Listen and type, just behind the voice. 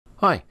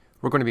Hi,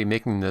 we're going to be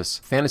making this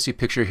fantasy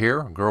picture here,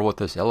 a girl with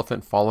this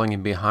elephant following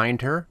in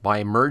behind her,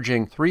 by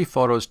merging three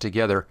photos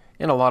together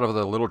and a lot of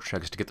other little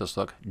tricks to get this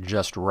look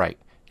just right.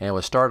 And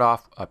we'll start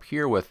off up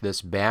here with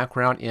this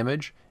background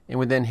image, and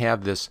we then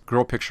have this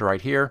girl picture right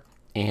here,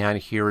 and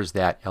here's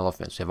that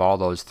elephant. So you have all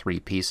those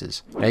three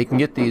pieces. Now you can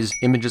get these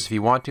images if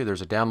you want to.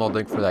 There's a download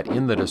link for that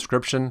in the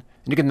description,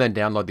 and you can then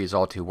download these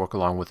all to work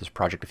along with this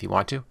project if you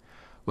want to.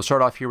 We'll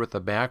start off here with the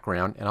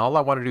background, and all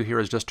I want to do here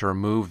is just to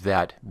remove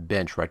that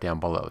bench right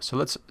down below. So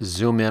let's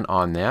zoom in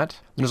on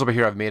that. Notice over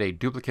here I've made a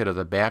duplicate of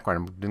the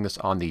background. I'm doing this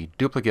on the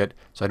duplicate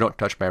so I don't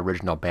touch my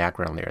original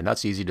background layer. And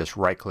that's easy, just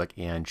right click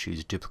and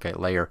choose duplicate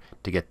layer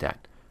to get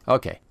that.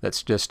 Okay,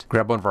 let's just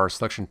grab one of our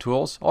selection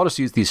tools. I'll just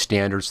use the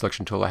standard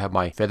selection tool. I have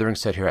my feathering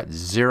set here at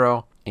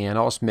 0, and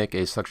I'll just make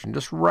a selection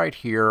just right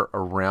here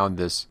around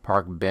this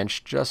park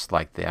bench, just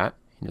like that.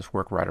 And just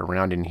work right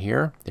around in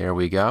here. There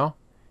we go.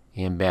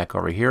 And back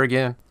over here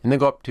again, and then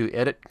go up to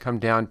edit, come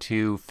down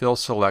to fill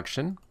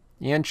selection,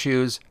 and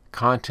choose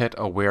content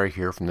aware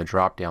here from the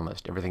drop down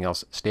list. Everything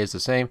else stays the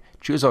same.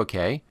 Choose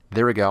OK.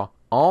 There we go.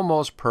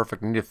 Almost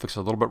perfect. We need to fix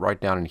a little bit right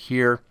down in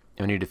here,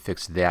 and we need to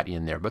fix that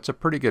in there, but it's a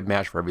pretty good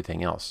match for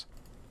everything else.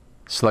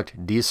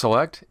 Select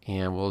deselect,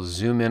 and we'll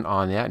zoom in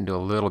on that and do a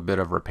little bit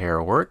of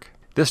repair work.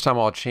 This time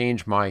I'll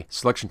change my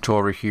selection tool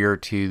over here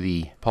to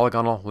the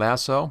polygonal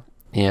lasso,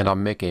 and I'll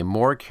make a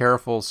more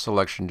careful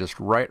selection just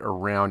right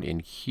around in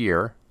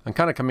here. I'm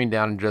kind of coming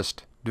down and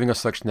just doing a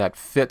selection that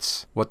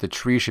fits what the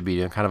tree should be,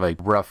 doing kind of a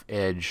rough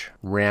edge,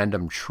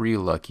 random tree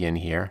look in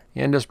here.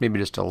 And just maybe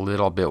just a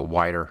little bit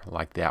wider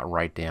like that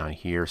right down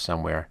here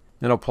somewhere.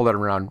 Then I'll pull that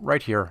around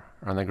right here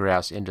on the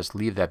grass and just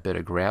leave that bit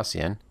of grass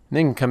in. And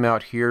then you can come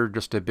out here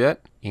just a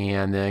bit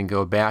and then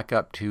go back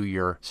up to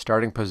your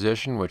starting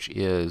position, which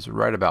is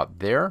right about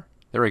there.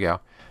 There we go.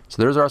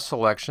 So there's our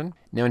selection.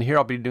 Now in here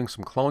I'll be doing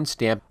some clone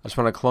stamp. I just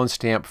want to clone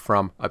stamp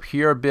from up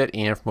here a bit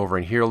and from over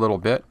in here a little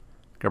bit.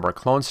 Grab our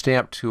clone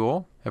stamp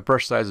tool. That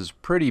brush size is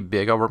pretty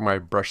big. I'll work my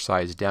brush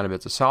size down a bit.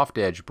 It's a soft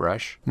edge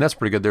brush, and that's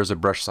pretty good. There's a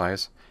brush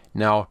size.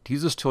 Now to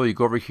use this tool, you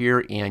go over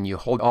here and you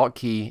hold Alt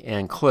key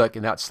and click,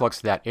 and that selects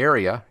that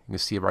area. You can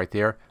see it right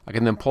there. I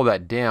can then pull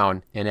that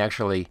down and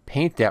actually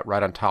paint that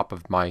right on top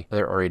of my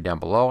other area down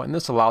below, and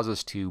this allows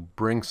us to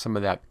bring some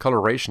of that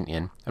coloration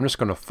in. I'm just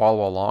going to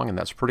follow along, and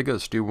that's pretty good.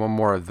 Let's do one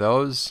more of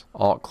those.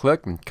 Alt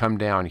click and come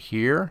down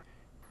here.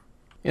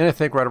 And I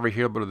think right over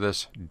here a bit of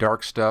this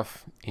dark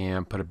stuff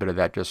and put a bit of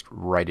that just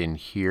right in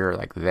here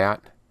like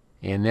that.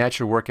 And that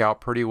should work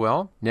out pretty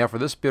well. Now for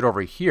this bit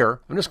over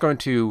here, I'm just going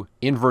to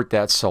invert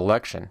that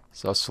selection.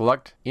 So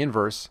select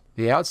inverse.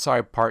 The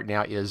outside part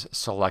now is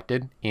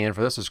selected. And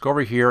for this, let's go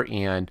over here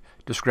and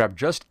just grab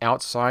just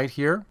outside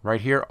here,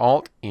 right here,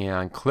 Alt,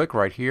 and click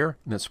right here.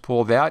 And let's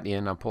pull that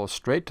in. I'll pull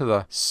straight to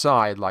the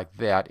side like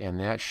that, and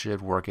that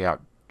should work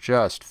out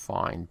just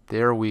fine.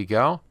 There we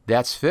go.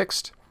 That's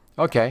fixed.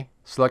 Okay,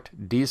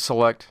 select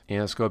deselect,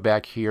 and let's go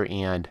back here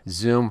and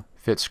zoom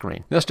fit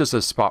screen. That's just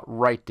a spot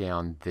right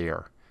down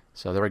there.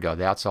 So there we go,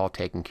 that's all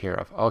taken care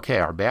of. Okay,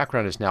 our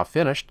background is now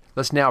finished.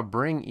 Let's now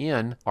bring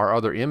in our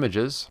other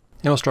images.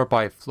 And we'll start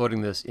by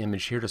floating this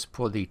image here. Just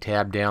pull the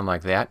tab down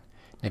like that.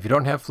 And if you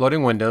don't have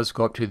floating windows,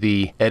 go up to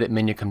the edit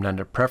menu, come down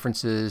to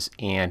preferences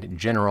and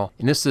general.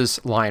 And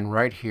this line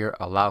right here,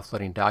 allow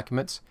floating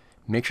documents.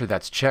 Make sure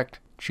that's checked.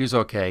 Choose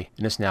OK,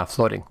 and it's now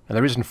floating. And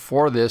the reason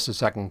for this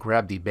is I can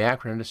grab the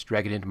background, just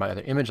drag it into my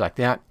other image like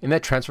that, and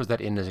that transfers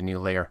that in as a new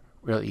layer.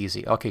 Really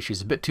easy. Okay,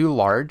 she's a bit too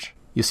large.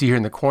 You see here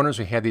in the corners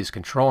we have these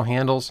control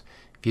handles.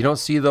 If you don't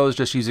see those,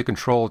 just use the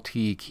Control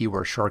T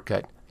keyword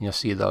shortcut, and you'll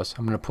see those.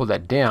 I'm going to pull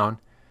that down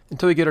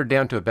until we get her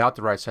down to about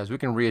the right size. We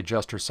can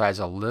readjust her size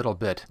a little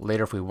bit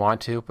later if we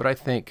want to, but I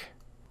think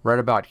right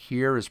about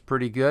here is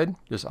pretty good.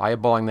 Just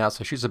eyeballing that,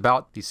 so she's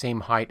about the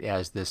same height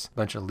as this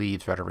bunch of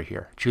leaves right over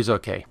here. Choose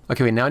OK.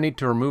 Okay, we now need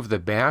to remove the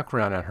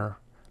background on her.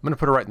 I'm going to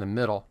put her right in the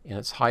middle, and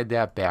let's hide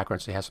that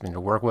background so it has something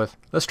to work with.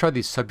 Let's try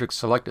the subject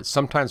select. It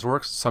sometimes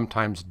works,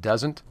 sometimes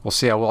doesn't. We'll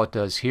see how well it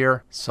does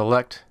here.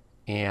 Select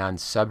and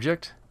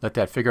subject. Let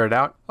that figure it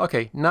out.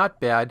 Okay, not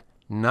bad,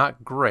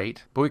 not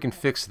great, but we can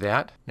fix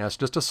that. Now it's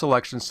just a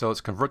selection, so let's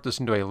convert this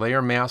into a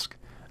layer mask.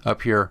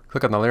 Up here,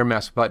 click on the layer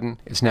mask button.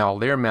 It's now a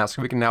layer mask.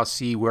 We can now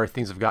see where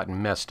things have gotten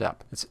messed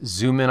up. Let's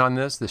zoom in on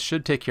this. This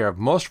should take care of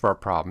most of our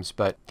problems,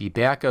 but the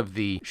back of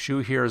the shoe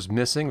here is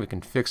missing. We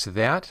can fix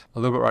that. A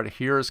little bit right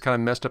here is kind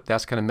of messed up.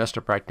 That's kind of messed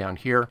up right down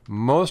here.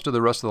 Most of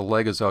the rest of the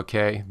leg is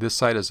okay. This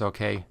side is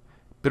okay.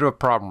 Bit of a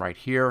problem right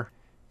here.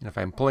 And if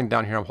I'm pulling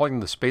down here, I'm holding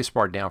the space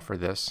bar down for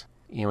this.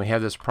 And we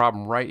have this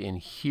problem right in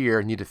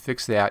here. Need to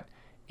fix that.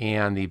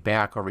 And the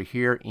back over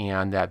here,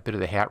 and that bit of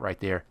the hat right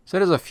there. So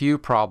there's a few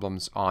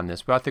problems on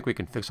this, but I think we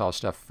can fix all this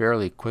stuff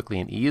fairly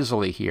quickly and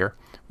easily here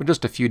with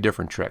just a few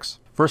different tricks.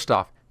 First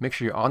off, make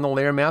sure you're on the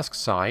layer mask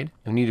side,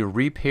 and we need to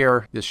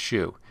repair this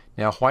shoe.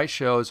 Now white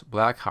shows,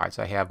 black hides.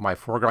 I have my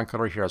foreground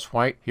color here as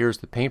white. Here's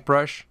the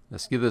paintbrush.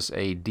 Let's give this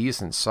a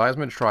decent size. I'm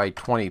going to try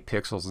 20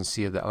 pixels and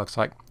see what that looks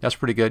like. That's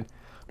pretty good.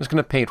 I'm just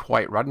going to paint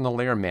white right on the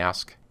layer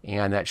mask,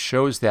 and that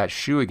shows that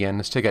shoe again.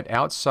 Let's take it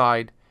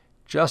outside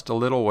just a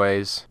little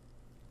ways.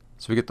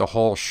 so we get the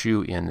whole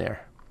shoe in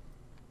there.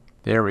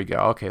 There we go.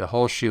 Okay, the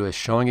whole shoe is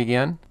showing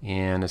again.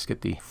 And let's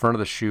get the front of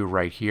the shoe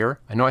right here.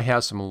 I know I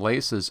have some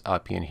laces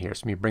up in here,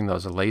 so let me bring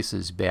those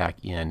laces back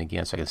in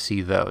again so I can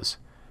see those.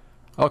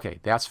 Okay,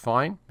 that's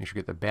fine. Make sure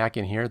you get the back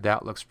in here.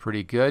 That looks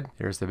pretty good.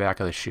 There's the back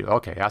of the shoe.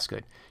 Okay, that's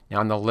good. Now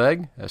on the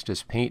leg, let's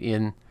just paint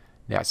in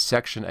that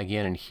section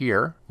again in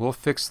here. We'll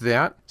fix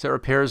that. So that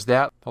repairs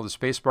that. Hold the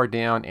space bar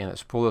down and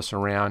let's pull this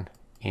around.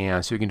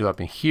 And so we can do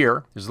up in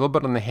here. There's a little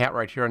bit on the hat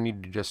right here. I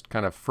need to just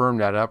kind of firm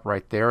that up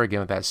right there again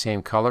with that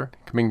same color.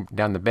 Coming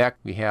down the back,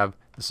 we have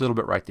this little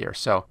bit right there.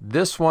 So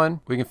this one,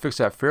 we can fix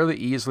that fairly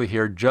easily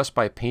here just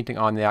by painting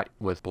on that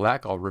with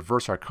black. I'll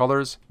reverse our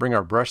colors, bring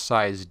our brush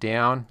size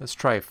down. Let's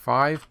try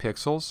 5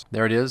 pixels.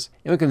 There it is.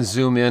 And we can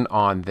zoom in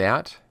on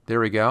that.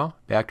 There we go.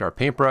 Back to our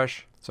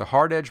paintbrush. It's a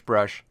hard edge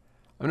brush.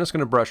 I'm just going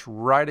to brush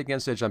right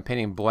against the edge. I'm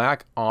painting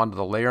black onto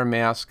the layer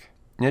mask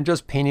and then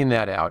just painting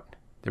that out.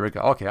 There we go.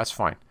 Okay, that's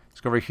fine. Let's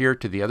go over here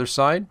to the other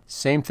side.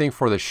 Same thing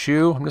for the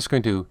shoe. I'm just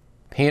going to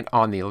paint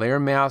on the layer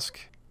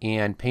mask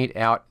and paint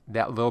out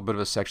that little bit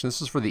of a section.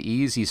 This is for the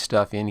easy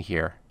stuff in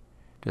here.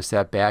 Just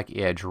that back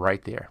edge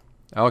right there.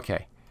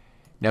 Okay.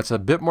 Now it's a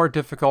bit more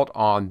difficult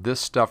on this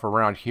stuff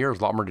around here. There's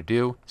a lot more to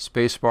do.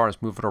 Spacebar,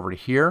 let's move it over to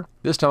here.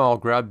 This time I'll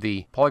grab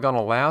the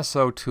polygonal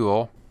lasso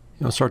tool.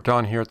 I'll start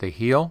down here at the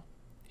heel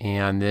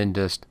and then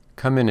just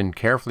come in and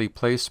carefully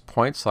place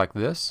points like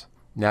this.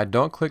 Now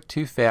don't click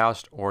too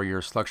fast or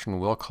your selection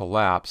will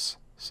collapse.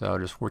 So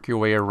just work your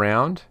way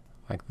around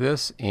like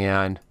this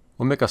and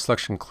we'll make a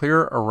selection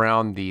clear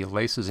around the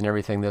laces and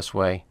everything this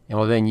way. And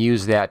we'll then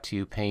use that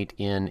to paint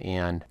in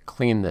and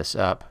clean this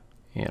up.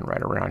 And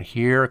right around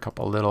here, a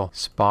couple little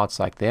spots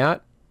like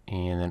that.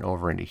 And then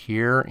over into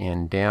here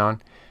and down.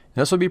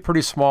 And this will be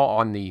pretty small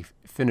on the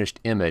finished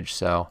image,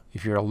 so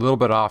if you're a little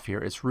bit off here,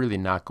 it's really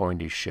not going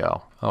to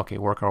show. Okay,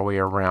 work our way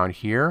around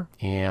here,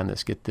 and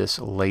let's get this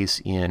lace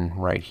in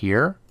right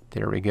here.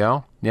 There we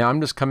go. Now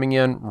I'm just coming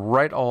in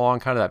right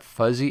along kind of that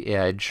fuzzy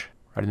edge,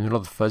 right in the middle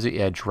of the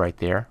fuzzy edge right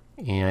there,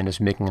 and just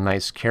making a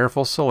nice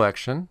careful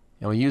selection.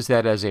 And we'll use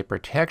that as a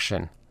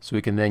protection, so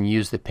we can then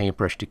use the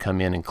paintbrush to come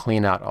in and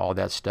clean out all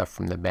that stuff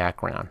from the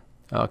background.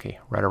 Okay,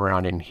 right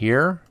around in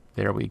here.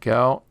 There we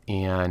go,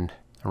 and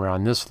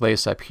around this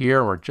lace up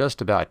here, we're just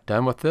about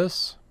done with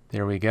this.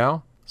 There we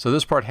go. So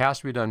this part has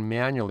to be done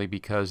manually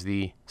because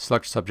the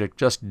select subject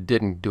just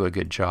didn't do a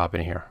good job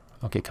in here.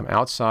 Okay, come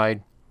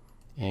outside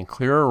and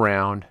clear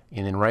around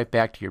and then right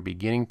back to your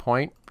beginning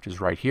point, which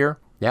is right here.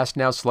 That's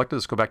now selected.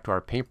 Let's go back to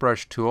our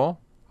paintbrush tool.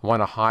 I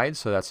want to hide,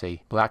 so that's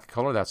a black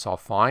color. That's all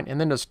fine.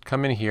 And then just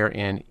come in here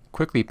and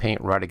quickly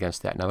paint right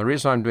against that. Now the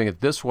reason I'm doing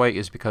it this way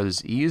is because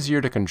it's easier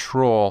to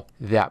control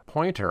that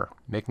pointer,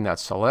 making that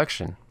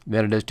selection,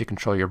 than it is to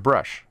control your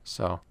brush.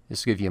 So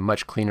this will give you a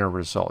much cleaner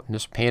result. And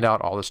just paint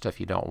out all the stuff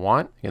you don't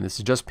want. And this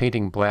is just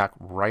painting black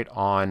right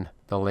on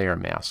the layer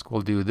mask.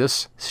 We'll do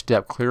this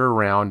step clear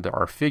around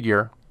our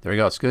figure. There we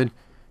go, it's good.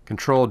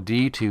 Control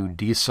D to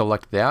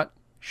deselect that.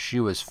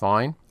 Shoe is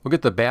fine. We'll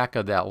get the back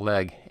of that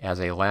leg as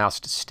a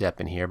last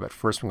step in here, but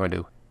first I'm going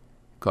to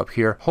go up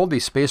here, hold the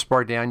space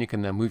bar down. You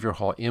can then move your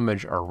whole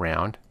image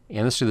around.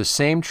 And let's do the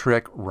same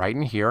trick right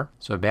in here.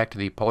 So back to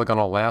the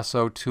polygonal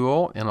lasso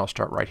tool, and I'll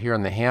start right here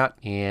on the hat,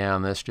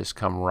 and let's just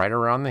come right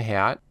around the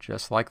hat,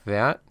 just like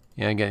that.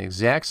 And again,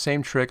 exact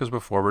same trick as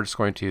before. We're just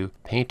going to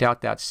paint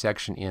out that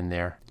section in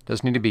there. It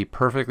doesn't need to be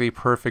perfectly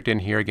perfect in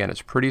here. Again,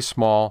 it's pretty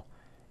small,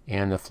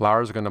 and the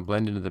flowers are going to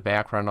blend into the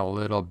background a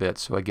little bit.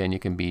 So again, you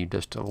can be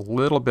just a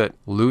little bit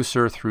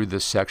looser through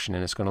this section,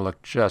 and it's going to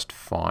look just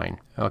fine.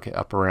 Okay,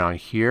 up around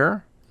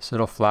here, this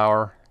little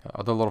flower,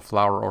 other little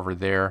flower over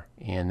there,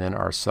 and then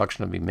our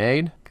selection will be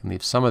made. Can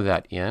leave some of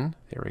that in.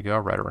 There we go,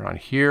 right around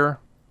here.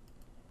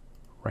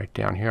 Right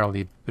down here, I'll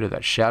leave a bit of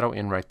that shadow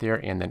in right there,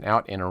 and then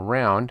out and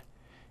around.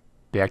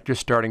 Back to your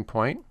starting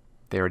point.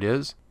 There it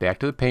is. Back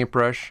to the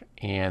paintbrush,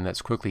 and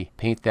let's quickly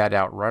paint that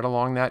out right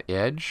along that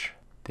edge.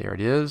 There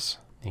it is.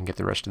 And get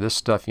the rest of this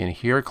stuff in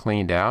here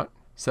cleaned out.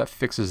 So that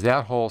fixes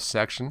that whole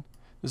section.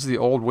 This is the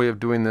old way of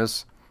doing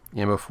this,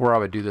 and before I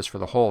would do this for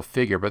the whole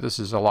figure, but this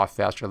is a lot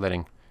faster,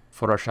 letting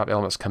Photoshop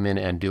Elements come in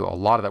and do a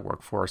lot of that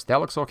work for us. That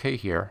looks okay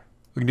here.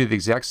 We can do the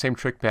exact same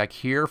trick back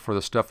here for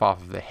the stuff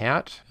off of the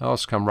hat. Now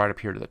let's come right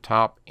up here to the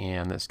top,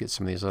 and let's get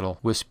some of these little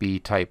wispy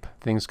type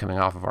things coming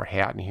off of our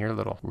hat in here,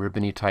 little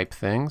ribbony type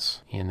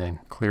things. And then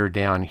clear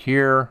down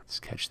here.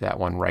 Let's catch that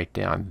one right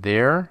down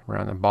there,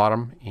 around the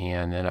bottom,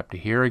 and then up to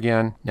here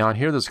again. Now in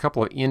here there's a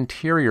couple of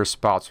interior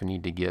spots we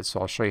need to get, so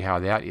I'll show you how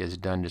that is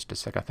done in just a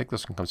second. I think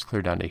this one comes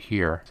clear down to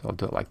here. So I'll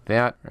do it like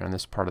that, around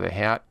this part of the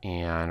hat,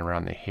 and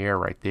around the hair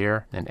right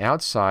there. And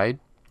outside,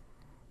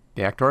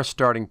 back to our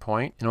starting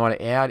point, and I want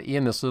to add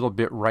in this little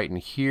bit right in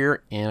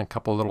here and a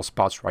couple of little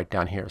spots right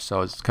down here. So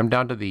let's come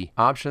down to the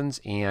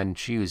options and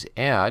choose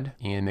add,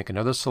 and make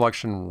another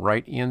selection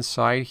right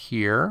inside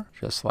here,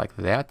 just like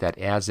that. That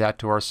adds that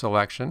to our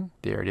selection.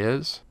 There it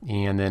is.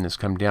 And then let's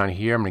come down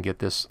here. I'm going to get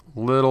this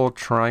little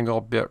triangle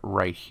bit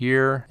right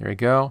here. There we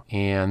go.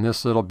 And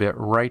this little bit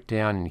right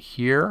down in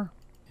here.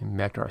 And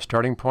back to our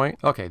starting point.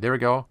 Okay, there we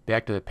go.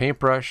 Back to the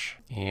paintbrush,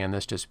 And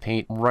let's just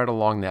paint right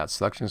along that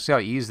selection. See how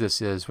easy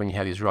this is when you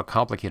have these real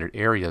complicated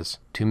areas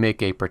to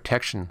make a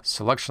protection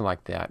selection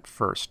like that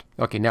first.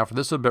 Okay, now for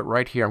this little bit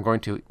right here, I'm going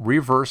to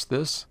reverse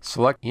this,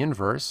 select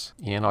inverse,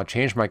 and I'll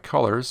change my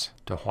colors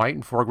to white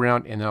and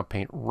foreground, and then I'll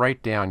paint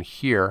right down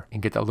here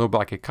and get that little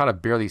bit. I could kind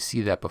of barely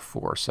see that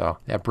before, so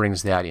that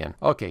brings that in.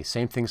 Okay,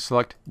 same thing,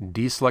 select,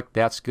 deselect,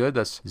 that's good.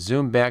 Let's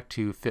zoom back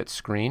to fit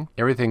screen.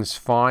 Everything's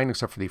fine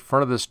except for the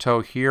front of this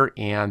toe here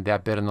and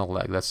that bit in the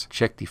leg. Let's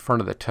check the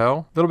front of the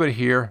toe. A little bit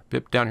here,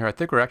 bit down here. I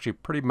think we're actually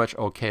pretty much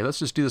okay. Let's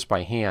just do this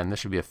by hand. This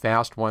should be a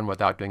fast one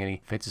without doing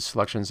any fancy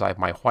selections. I have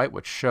my white,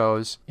 which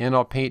shows, and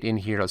I'll paint in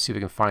here. Let's see if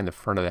we can find the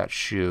front of that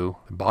shoe.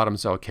 The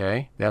bottom's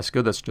okay. That's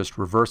good. Let's just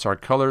reverse our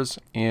colors,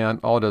 and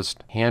I'll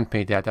just hand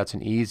paint that. That's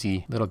an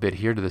easy little bit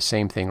here. Do the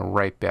same thing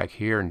right back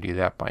here and do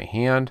that by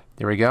hand.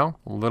 There we go.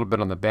 A little bit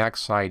on the back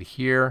side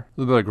here. A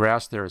little bit of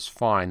grass there is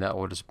fine. That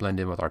will just blend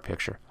in with our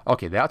picture.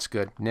 Okay, that's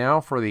good. Now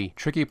for the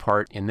tricky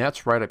part, and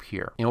that's right up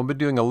here. And we'll be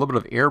doing a little bit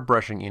of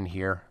airbrushing in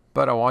here,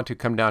 but I want to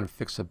come down and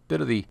fix a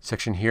bit of the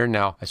section here.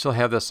 Now, I still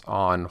have this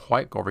on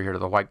white. Go over here to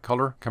the white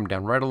color. Come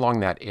down right along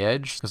that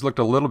edge. This looked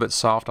a little bit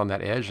soft on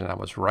that edge, and I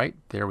was right.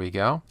 There we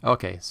go.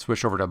 Okay,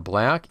 switch over to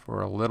black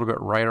for a little bit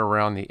right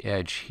around the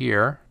edge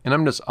here. And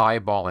I'm just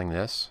eyeballing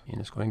this and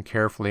just going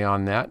carefully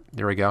on that.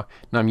 There we go.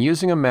 Now I'm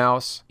using a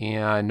mouse,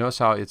 and notice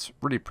how it's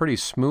really pretty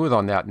smooth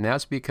on that, and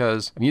that's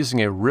because I'm using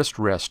a wrist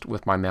rest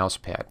with my mouse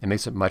pad. It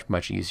makes it much,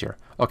 much easier.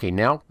 Okay,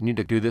 now we need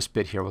to do this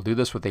bit here. We'll do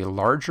this with a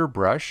larger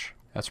brush.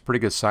 That's a pretty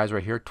good size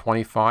right here,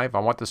 25. I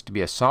want this to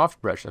be a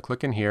soft brush. So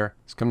click in here.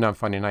 Let's come down and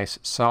find a nice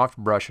soft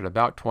brush at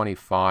about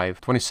 25.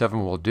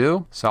 27 will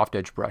do. Soft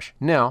edge brush.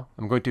 Now,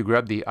 I'm going to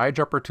grab the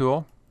eyedropper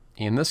tool,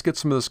 and let's get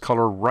some of this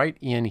color right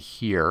in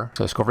here.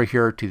 So let's go over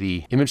here to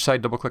the image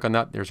side, double click on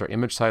that. There's our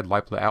image side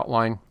light blue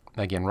outline.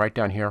 Again, right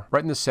down here,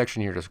 right in this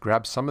section here, just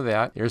grab some of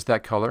that. There's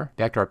that color.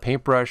 Back to our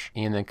paintbrush,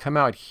 and then come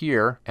out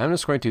here. And I'm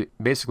just going to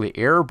basically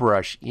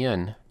airbrush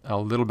in a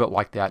little bit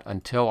like that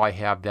until I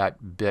have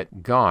that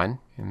bit gone.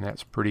 And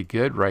that's pretty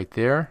good right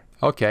there.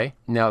 Okay,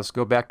 now let's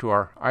go back to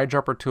our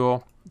eyedropper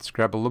tool. Let's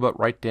grab a little bit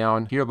right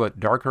down here, a bit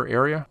darker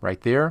area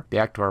right there.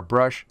 Back to our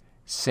brush.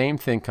 Same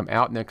thing, come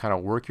out and then kind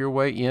of work your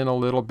way in a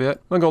little bit.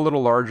 I'm going to go a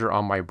little larger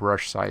on my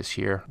brush size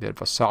here. Bit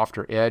of a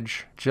softer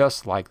edge,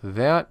 just like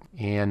that.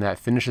 And that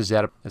finishes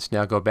that up. Let's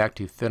now go back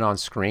to fit on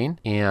screen.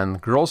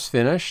 And girl's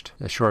finished.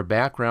 Let's show our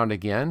background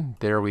again.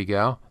 There we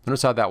go.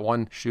 Notice how that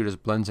one shoe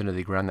just blends into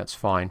the ground. That's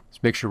fine.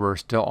 Let's make sure we're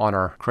still on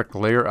our correct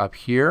layer up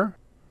here.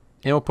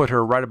 And we'll put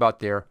her right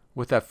about there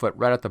with that foot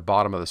right at the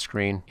bottom of the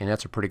screen. And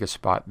that's a pretty good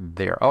spot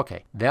there.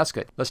 Okay, that's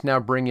good. Let's now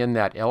bring in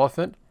that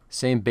elephant.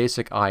 Same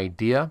basic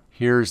idea.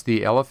 Here's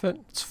the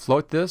elephant. Let's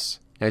float this.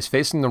 Now it's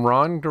facing the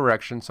wrong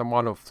direction, so I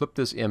want to flip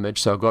this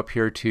image. So I'll go up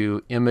here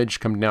to image,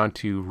 come down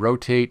to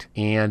rotate,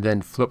 and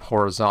then flip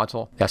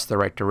horizontal. That's the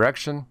right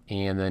direction.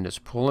 And then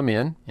just pull them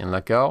in and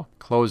let go.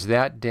 Close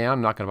that down.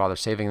 I'm not going to bother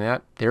saving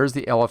that. There's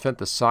the elephant.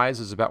 The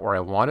size is about where I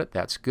want it.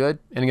 That's good.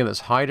 And again,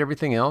 let's hide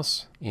everything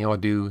else. And I'll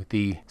do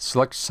the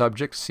select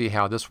subject, see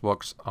how this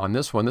looks on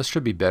this one. This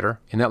should be better.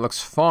 And that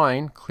looks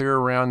fine. Clear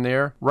around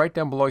there. Right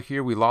down below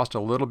here, we lost a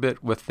little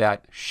bit with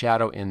that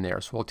shadow in there.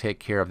 So we'll take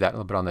care of that a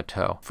little bit on the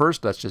toe.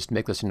 First, let's just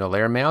make this into a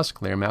layer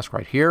mask. Layer mask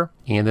right here.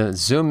 And then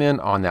zoom in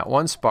on that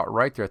one spot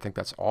right there. I think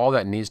that's all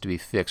that needs to be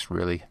fixed,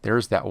 really.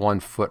 There's that one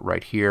foot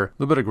right here. A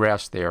little bit of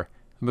grass there.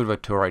 A bit of a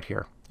toe right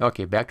here.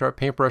 Okay, back to our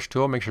paintbrush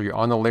tool. Make sure you're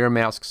on the layer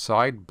mask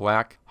side.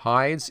 Black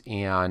hides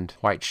and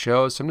white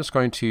shows. So I'm just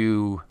going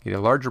to get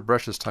a larger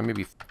brush this time,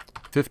 maybe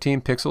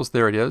 15 pixels.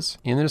 There it is.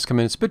 And then just come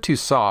in. It's a bit too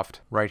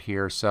soft right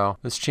here. So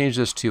let's change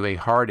this to a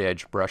hard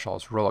edge brush. I'll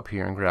just roll up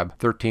here and grab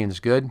 13 is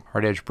good.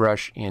 Hard edge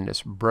brush, and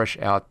just brush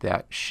out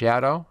that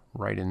shadow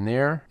right in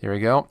there. There we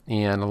go.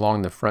 And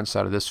along the front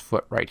side of this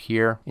foot right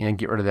here, and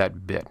get rid of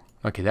that bit.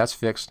 Okay, that's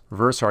fixed.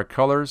 Reverse our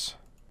colors.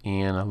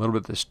 And a little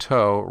bit of this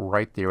toe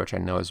right there, which I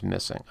know is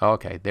missing.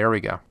 Okay, there we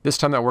go. This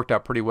time that worked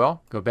out pretty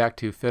well. Go back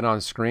to fit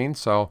on screen.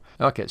 So,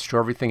 okay, let's show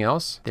everything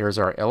else. There's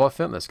our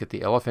elephant. Let's get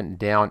the elephant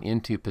down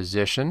into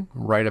position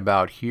right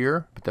about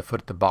here. Put the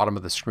foot at the bottom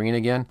of the screen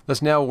again.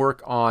 Let's now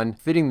work on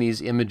fitting these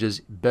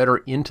images better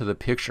into the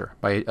picture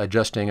by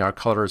adjusting our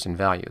colors and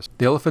values.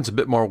 The elephant's a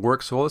bit more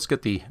work, so let's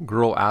get the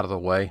girl out of the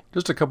way.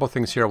 Just a couple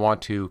things here. I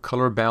want to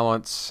color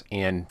balance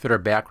and fit our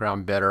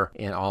background better,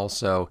 and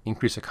also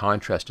increase the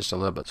contrast just a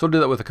little bit. So we'll do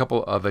that with a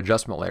couple of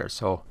adjustment layers.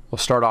 So we'll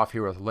start off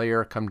here with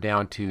layer, come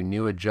down to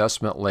new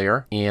adjustment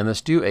layer, and let's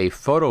do a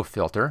photo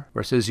filter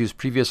where it says use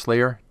previous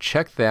layer.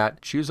 Check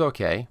that, choose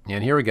OK,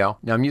 and here we go.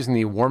 Now I'm using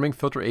the warming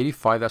filter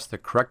 85. That's the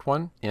correct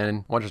one,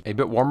 and I want it a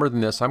bit warmer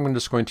than this. I'm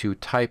just going to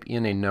type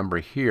in a number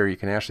here. You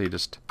can actually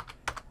just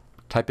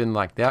type in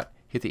like that.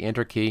 Hit the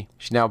enter key.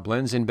 She now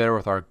blends in better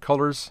with our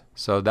colors.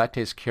 So that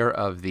takes care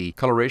of the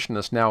coloration.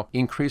 Let's now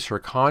increase her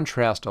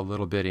contrast a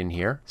little bit in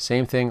here.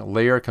 Same thing,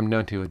 layer, come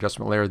down to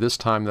adjustment layer. This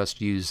time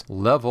let's use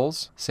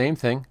levels. Same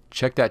thing,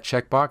 check that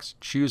checkbox,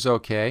 choose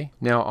OK.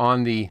 Now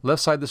on the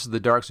left side, this is the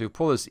dark, so we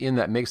pull this in,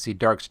 that makes the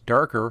darks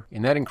darker,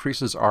 and that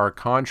increases our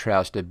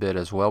contrast a bit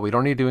as well. We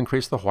don't need to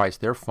increase the whites,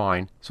 they're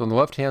fine. So on the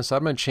left hand side,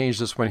 I'm going to change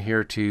this one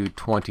here to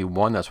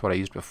 21. That's what I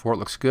used before. It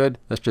looks good.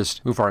 Let's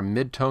just move our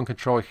mid-tone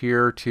control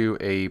here to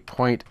a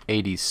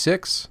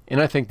 0.86,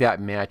 and I think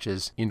that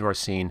matches into our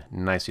scene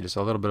nicely. Just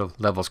a little bit of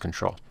levels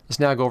control. Let's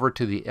now go over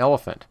to the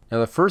elephant. Now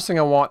the first thing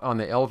I want on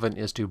the elephant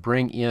is to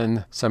bring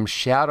in some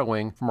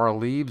shadowing from our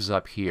leaves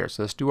up here.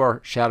 So let's do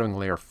our shadowing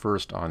layer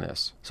first on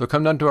this. So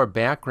come down to our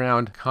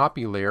background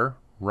copy layer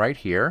right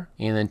here,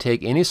 and then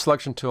take any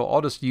selection tool.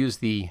 I'll just use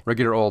the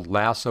regular old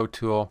lasso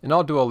tool, and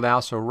I'll do a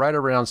lasso right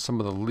around some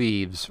of the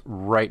leaves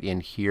right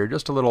in here.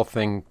 Just a little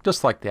thing,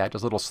 just like that,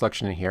 just a little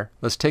selection in here.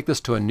 Let's take this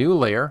to a new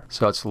layer.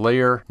 So it's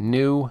layer,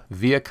 new,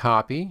 via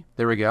copy.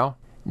 There we go.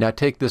 Now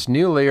take this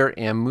new layer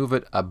and move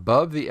it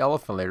above the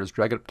elephant layer. Just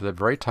drag it up to the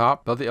very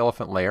top above the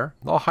elephant layer.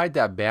 I'll hide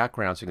that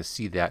background so you can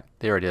see that.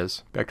 There it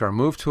is. Back to our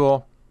move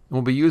tool.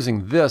 We'll be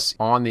using this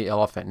on the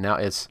elephant. Now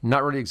it's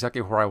not really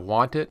exactly where I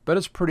want it, but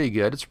it's pretty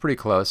good. It's pretty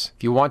close.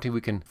 If you want to, we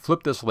can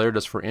flip this layer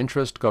just for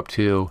interest. Go up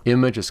to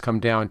image, just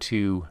come down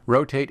to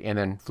rotate, and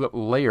then flip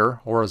layer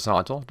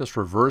horizontal. Just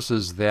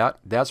reverses that.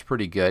 That's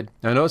pretty good.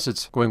 Now notice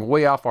it's going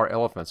way off our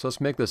elephant. So let's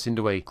make this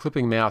into a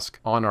clipping mask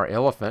on our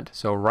elephant.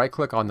 So right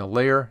click on the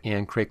layer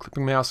and create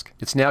clipping mask.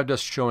 It's now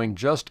just showing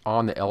just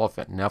on the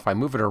elephant. Now if I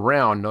move it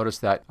around, notice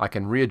that I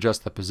can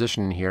readjust the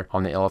position here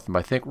on the elephant. But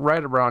I think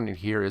right around in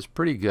here is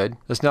pretty good.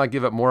 Let's now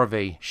give it more of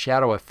a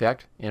shadow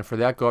effect, and for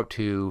that go up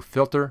to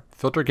filter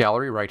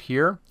gallery right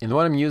here, and the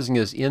one I'm using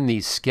is in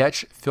the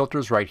sketch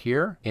filters right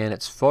here, and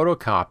it's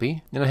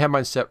photocopy, and I have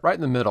mine set right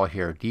in the middle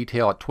here,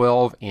 detail at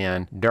 12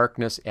 and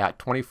darkness at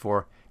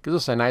 24. Gives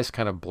us a nice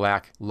kind of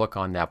black look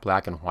on that,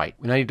 black and white.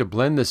 We now need to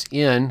blend this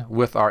in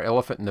with our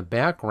elephant in the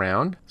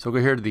background, so go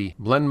here to the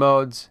blend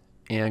modes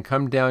and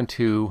come down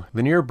to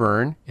linear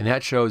burn, and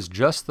that shows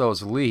just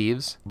those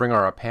leaves. Bring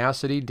our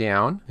opacity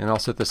down, and I'll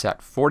set this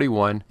at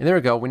 41, and there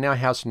we go. We now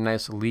have some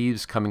nice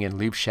leaves coming in,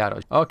 leaf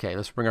shadows. Okay,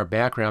 let's bring our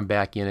background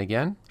back in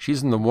again.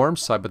 She's in the warm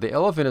side, but the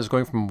elephant is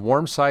going from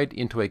warm side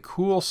into a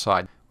cool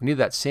side. We need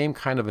that same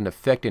kind of an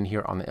effect in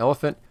here on the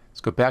elephant. Let's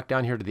go back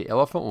down here to the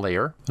elephant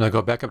layer, and I'll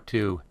go back up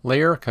to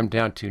layer, come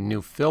down to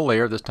new fill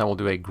layer. This time we'll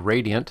do a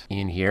gradient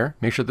in here.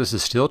 Make sure this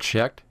is still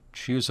checked.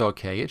 Choose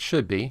OK. It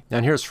should be.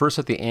 Now here's first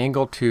set the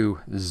angle to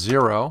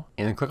 0,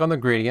 and then click on the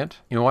gradient.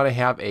 You want to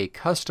have a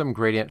custom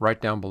gradient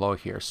right down below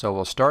here. So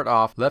we'll start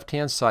off left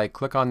hand side,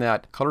 click on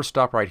that color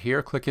stop right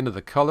here, click into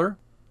the color.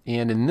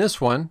 And in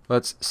this one,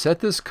 let's set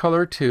this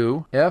color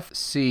to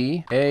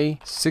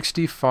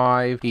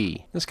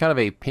FCA65E. This is kind of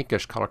a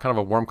pinkish color, kind of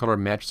a warm color,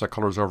 matches our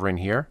colors over in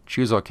here.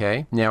 Choose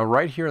OK. Now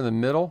right here in the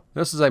middle,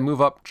 this as I move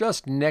up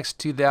just next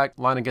to that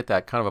line and get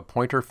that kind of a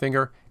pointer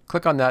finger.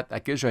 Click on that.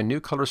 That gives you a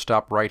new color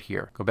stop right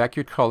here. Go back to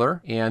your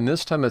color, and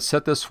this time let's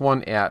set this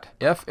one at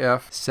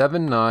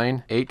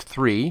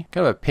FF7983,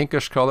 kind of a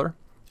pinkish color.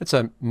 It's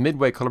a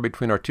midway color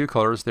between our two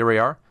colors. There we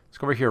are. Let's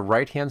go over here,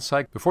 right hand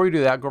side. Before you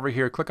do that, go over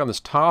here, click on this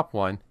top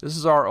one. This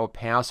is our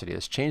opacity.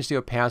 Let's change the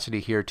opacity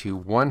here to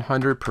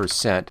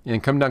 100%.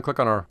 And come down, click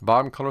on our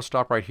bottom color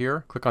stop right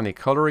here. Click on the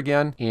color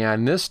again.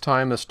 And this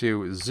time, let's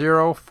do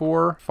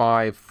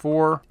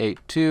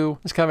 045482.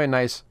 It's kind of a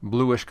nice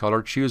bluish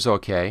color. Choose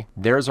OK.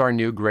 There's our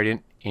new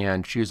gradient.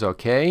 And choose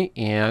OK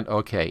and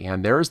OK.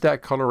 And there's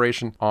that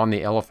coloration on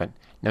the elephant.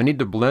 Now I need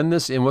to blend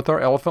this in with our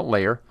elephant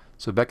layer.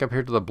 So back up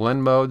here to the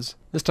blend modes.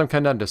 This time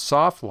come down to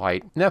soft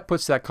light, and that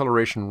puts that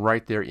coloration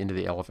right there into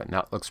the elephant.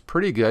 Now it looks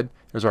pretty good.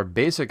 There's our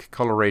basic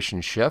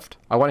coloration shift.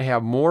 I want to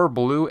have more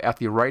blue at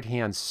the right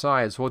hand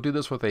side, so we'll do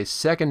this with a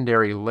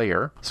secondary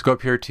layer. Let's go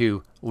up here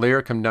to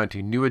layer, come down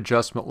to new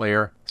adjustment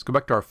layer. Let's go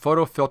back to our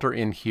photo filter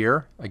in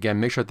here. Again,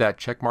 make sure that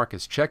check mark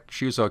is checked,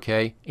 choose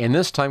OK. And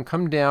this time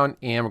come down,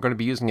 and we're going to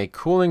be using a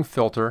cooling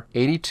filter,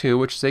 82,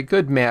 which is a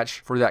good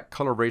match for that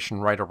coloration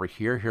right over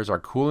here. Here's our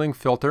cooling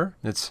filter.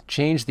 Let's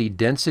change the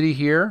density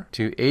here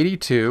to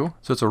 82.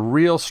 So it's a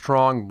real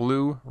strong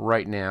blue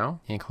right now,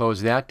 and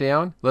close that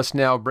down. Let's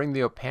now bring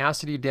the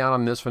opacity down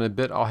on this one a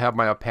bit. I'll have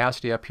my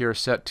opacity up here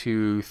set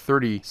to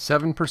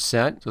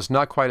 37%, so it's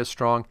not quite as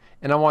strong,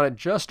 and I want it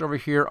just over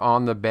here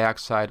on the back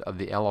side of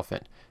the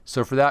elephant.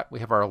 So for that,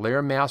 we have our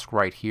layer mask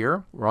right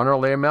here. We're on our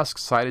layer mask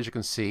side, as you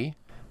can see.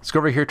 Let's go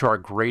over here to our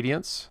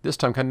gradients. This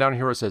time come down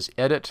here where it says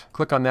edit.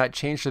 Click on that,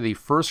 change to the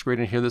first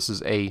gradient here. This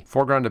is a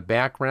foreground to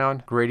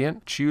background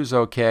gradient. Choose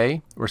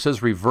OK. Where it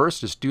says reverse,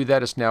 just do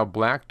that. It's now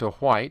black to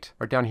white.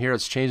 Right down here,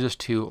 let's change this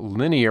to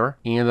linear.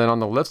 And then on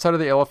the left side of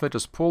the elephant,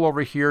 just pull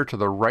over here to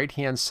the right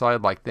hand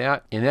side like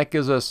that. And that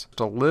gives us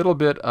just a little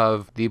bit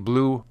of the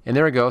blue. And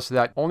there we go. So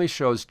that only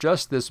shows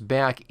just this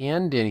back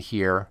end in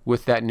here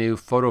with that new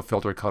photo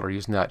filter color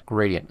using that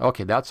gradient.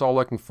 Okay, that's all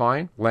looking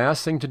fine.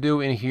 Last thing to do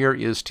in here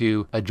is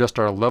to adjust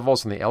our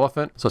levels in the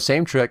elephant. So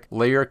same trick,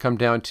 layer, come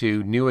down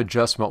to new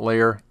adjustment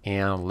layer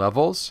and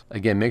levels.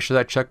 Again, make sure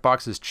that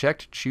checkbox is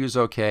checked, choose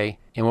OK.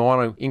 And we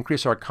want to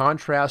increase our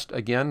contrast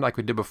again like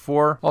we did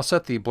before. I'll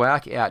set the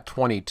black at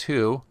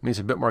 22, means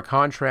a bit more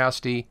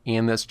contrasty,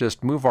 and let's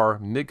just move our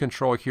mid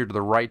control here to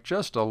the right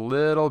just a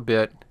little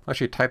bit. I'll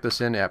actually type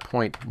this in at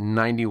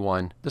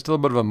 0.91. Just a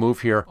little bit of a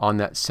move here on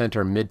that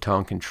center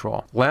mid-tone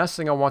control. Last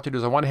thing I want to do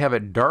is I want to have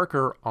it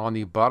darker on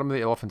the bottom of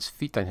the elephant's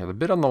feet down here, a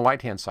bit on the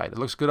right-hand side. It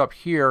looks good up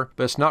here,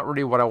 but it's not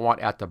really what I want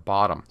at the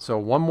bottom. So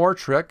one more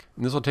trick,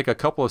 and this will take a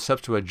couple of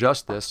steps to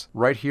adjust this.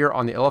 Right here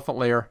on the elephant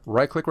layer,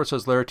 right-click where it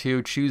says Layer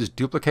 2, choose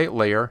Duplicate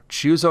Layer,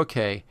 choose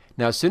OK.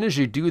 Now as soon as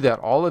you do that,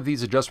 all of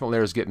these adjustment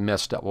layers get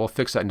messed up. We'll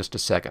fix that in just a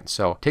second.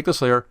 So take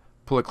this layer,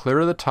 pull it clear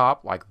to the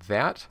top like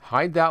that,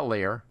 hide that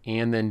layer,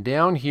 and then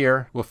down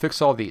here, we'll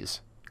fix all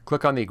these.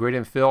 Click on the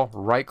gradient fill,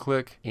 right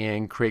click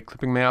and create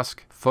clipping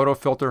mask. Photo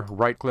filter,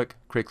 right click,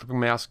 create clipping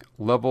mask.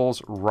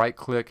 Levels, right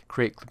click,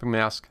 create clipping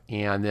mask.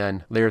 And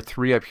then layer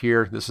 3 up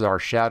here, this is our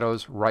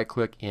shadows, right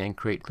click and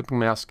create clipping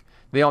mask.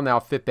 They all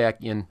now fit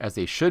back in as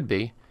they should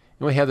be.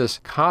 And we have this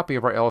copy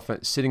of our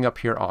elephant sitting up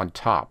here on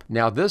top.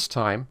 Now this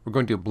time, we're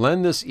going to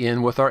blend this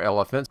in with our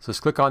elephant. So let's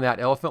click on that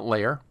elephant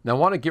layer. Now I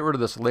want to get rid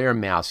of this layer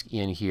mask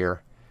in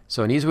here.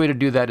 So an easy way to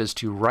do that is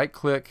to right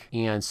click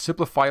and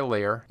simplify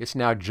layer. It's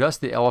now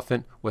just the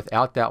elephant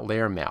without that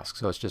layer mask.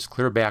 So it's just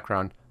clear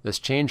background. Let's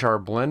change our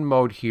blend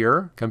mode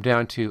here. Come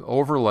down to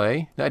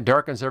overlay. That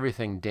darkens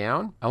everything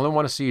down. I only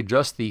want to see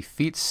just the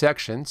feet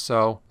section.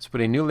 So let's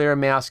put a new layer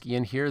mask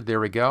in here. There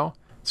we go.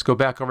 Let's go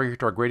back over here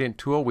to our gradient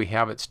tool. We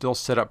have it still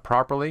set up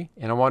properly.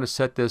 And I want to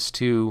set this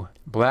to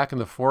black in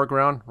the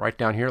foreground. Right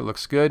down here, it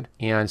looks good.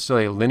 And still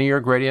a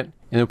linear gradient.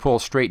 And then pull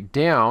straight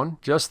down,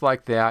 just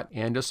like that,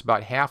 and just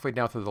about halfway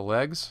down through the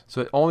legs.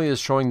 So it only is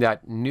showing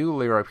that new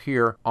layer up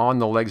here on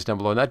the legs down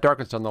below. And that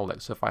darkens down the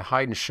legs. So if I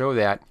hide and show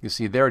that, you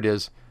see there it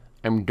is.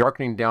 I'm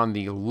darkening down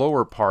the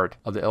lower part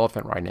of the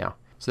elephant right now.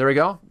 So there we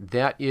go.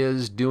 That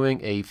is doing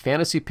a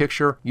fantasy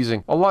picture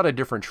using a lot of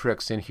different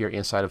tricks in here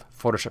inside of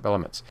Photoshop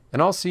Elements.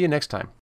 And I'll see you next time.